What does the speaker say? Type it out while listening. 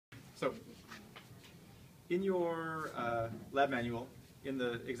So in your lab manual, in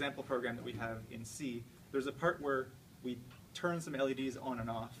the example program that we have in C, there's a part where we turn some LEDs on and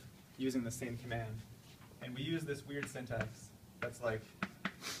off using the same command. And we use this weird syntax that's like,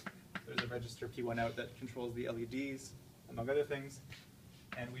 there's a register P1 out that controls the LEDs, among other things.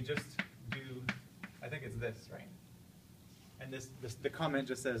 And we just do, I think it's this, right? And the comment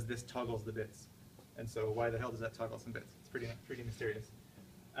just says this toggles the bits. And so why the hell does that toggle some bits? It's pretty mysterious.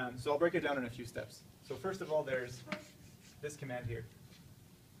 So I'll break it down in a few steps. So first of all, there's this command here.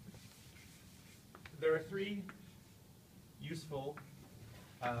 There are three useful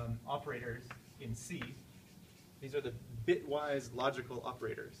operators in C. These are the bitwise logical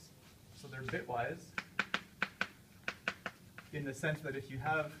operators. So they're bitwise in the sense that if you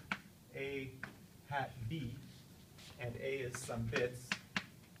have A hat B, and A is some bits,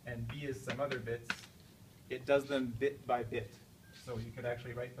 and B is some other bits, it does them bit by bit. So you could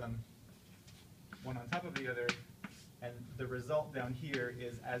actually write them one on top of the other, and the result down here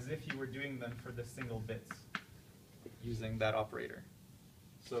is as if you were doing them for the single bits using that operator.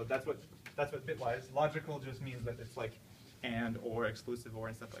 So that's what bitwise. Logical just means that it's like and, or, exclusive or,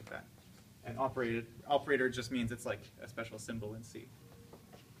 and stuff like that. And operator just means it's like a special symbol in C.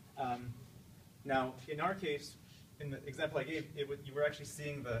 Now, in our case, in the example I gave, you were actually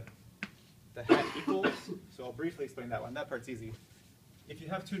seeing the hat equals. So I'll briefly explain that one. That part's easy. If you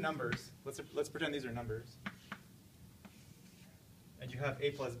have two numbers, let's pretend these are numbers, and you have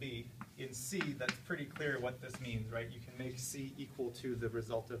A plus B, in C, that's pretty clear what this means, right? You can make C equal to the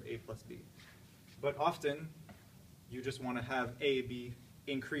result of A plus B. But often, you just want to have A be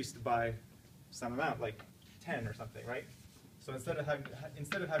increased by some amount, like 10 or something, right? So instead of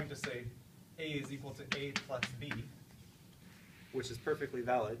having to say A is equal to A plus B, which is perfectly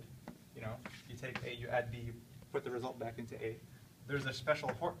valid, you know, you take A, you add B, you put the result back into A. There's a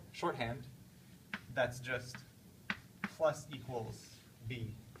special shorthand that's just plus equals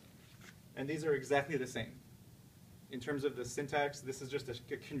B. And these are exactly the same. In terms of the syntax, this is just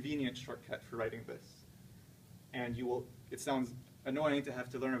a convenient shortcut for writing this. And it sounds annoying to have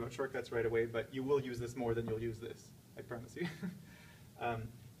to learn about shortcuts right away, but you will use this more than you'll use this, I promise you.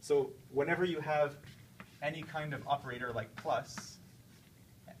 So whenever you have any kind of operator like plus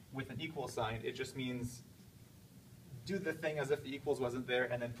with an equal sign, it just means do the thing as if the equals wasn't there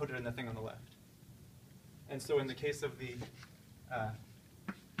and then put it in the thing on the left. And so in the case of the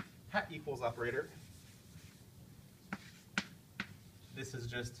hat equals operator, this is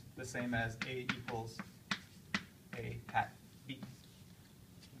just the same as A equals A hat B.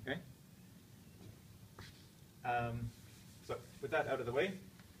 Okay? So with that out of the way,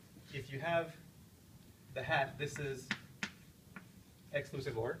 if you have the hat, this is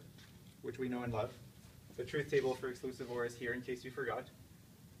exclusive OR, which we know and love. The truth table for exclusive OR is here in case you forgot.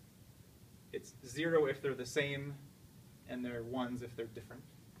 It's 0 if they're the same, and they're 1s if they're different.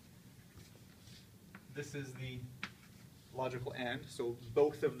 This is the logical AND, so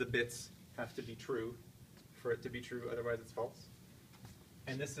both of the bits have to be true for it to be true, otherwise it's false.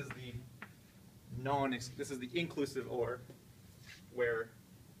 And this is the inclusive OR, where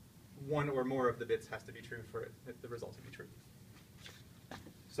one or more of the bits has to be true for the result to be true.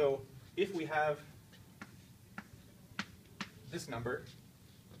 So if we have this number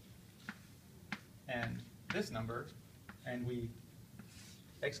and this number, and we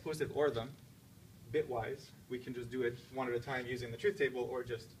exclusive OR them bitwise, we can just do it one at a time using the truth table, or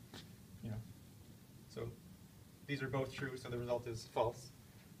just, you know, so these are both true, so the result is false.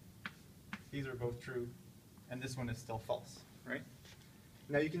 These are both true, and this one is still false, right?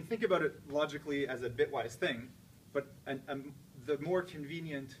 Now you can think about it logically as a bitwise thing, but the more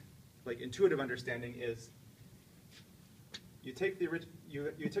convenient, like intuitive understanding is you take the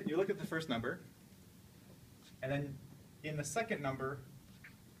you look at the first number, and then in the second number,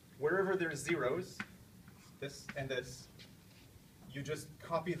 wherever there's zeros, this and this, you just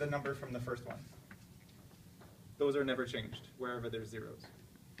copy the number from the first one. Those are never changed, wherever there's zeros.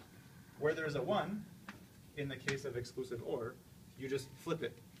 Where there's a 1, in the case of exclusive OR, you just flip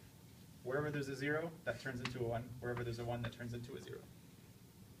it. Wherever there's a 0, that turns into a 1. Wherever there's a 1, that turns into a 0.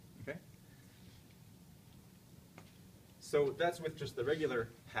 Okay? So that's with just the regular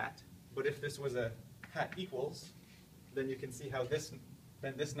hat. But if this was a hat equals, then you can see how this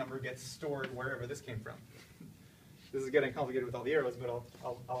number gets stored wherever this came from. This is getting complicated with all the arrows, but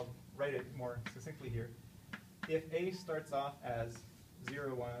I'll write it more succinctly here. If A starts off as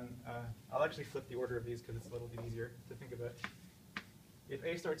 0, 1, I'll actually flip the order of these because it's a little bit easier to think about. If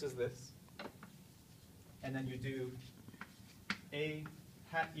A starts as this, and then you do A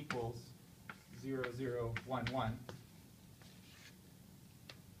hat equals 0, 0, 1, 1,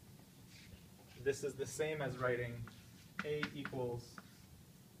 this is the same as writing A equals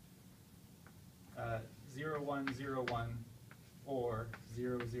 0101 or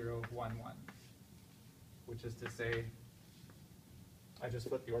 0011, which is to say, I just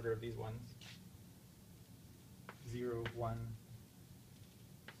flip the order of these ones. 0, 1,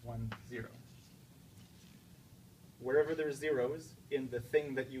 1, 0. Wherever there's zeros in the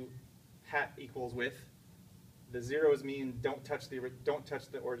thing that you hat equals with, the zeros mean don't touch the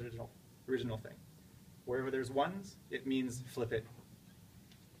original thing. Wherever there's ones, it means flip it.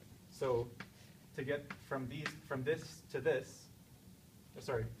 So to get from this to this,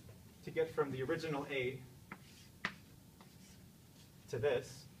 to get from the original A to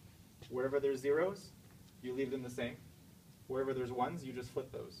this, wherever there's zeros, you leave them the same. Wherever there's ones, you just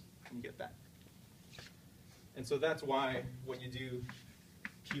flip those, and you get that. And so that's why when you do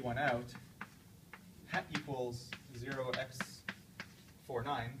P1 out, hat equals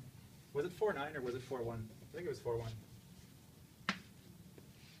 0x49. Was it 49 or was it 41? I think it was 41.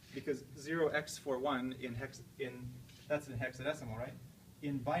 Because 0x41 that's in hexadecimal, right?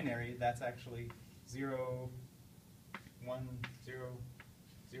 In binary, that's actually 0, 1, 0,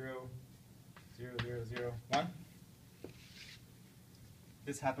 0, 0, 0, 0, 1.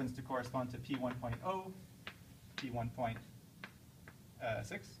 This happens to correspond to P1.0,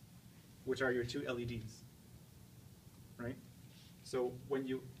 P1.6, which are your two LEDs, right? So when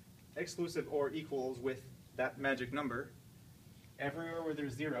you exclusive OR equals with that magic number, everywhere where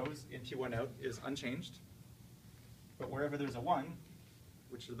there's zeros in P1 out is unchanged, but wherever there's a 1,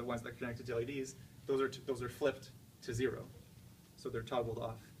 which are the ones that are connected to LEDs, those are flipped to 0, so they're toggled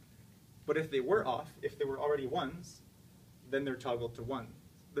off. But if they were off, if they were already 1s, then they're toggled to 1.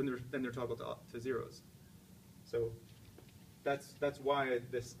 Then they're toggled to zeros. So that's why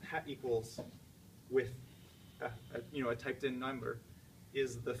this hat equals with a typed in number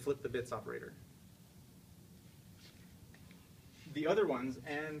is the flip the bits operator. The other ones,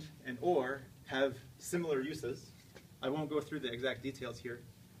 and or, have similar uses. I won't go through the exact details here.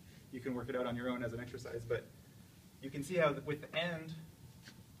 You can work it out on your own as an exercise, but you can see how with the and,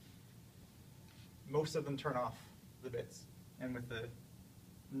 most of them turn off the bits, and with the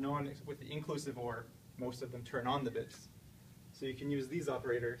inclusive OR, most of them turn on the bits. So you can use these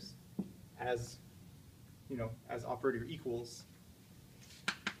operators as, as operator equals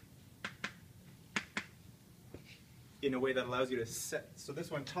in a way that allows you to set. So this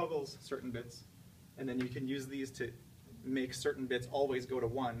one toggles certain bits, and then you can use these to make certain bits always go to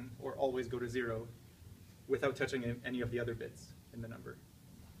 1 or always go to 0 without touching any of the other bits in the number.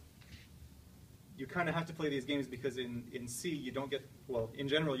 You kind of have to play these games because in C you don't get, well, in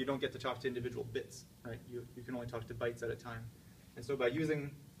general you don't get to talk to individual bits, right? You can only talk to bytes at a time. And so by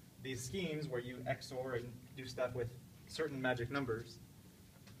using these schemes where you XOR and do stuff with certain magic numbers,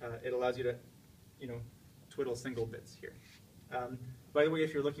 it allows you to, twiddle single bits here. By the way,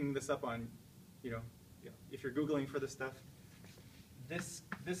 if you're looking this up on, if you're Googling for this stuff,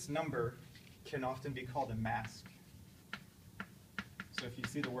 this number can often be called a mask. So if you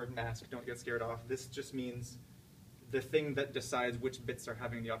see the word mask, don't get scared off. This just means the thing that decides which bits are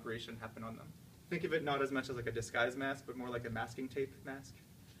having the operation happen on them. Think of it not as much as like a disguise mask, but more like a masking tape mask.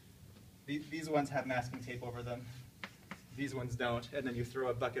 These ones have masking tape over them. These ones don't. And then you throw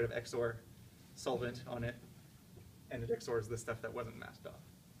a bucket of XOR solvent on it, and it XORs the stuff that wasn't masked off.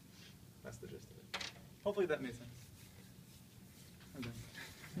 That's the gist of it. Hopefully that made sense. I'm done.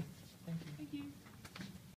 Thank you. Thank you.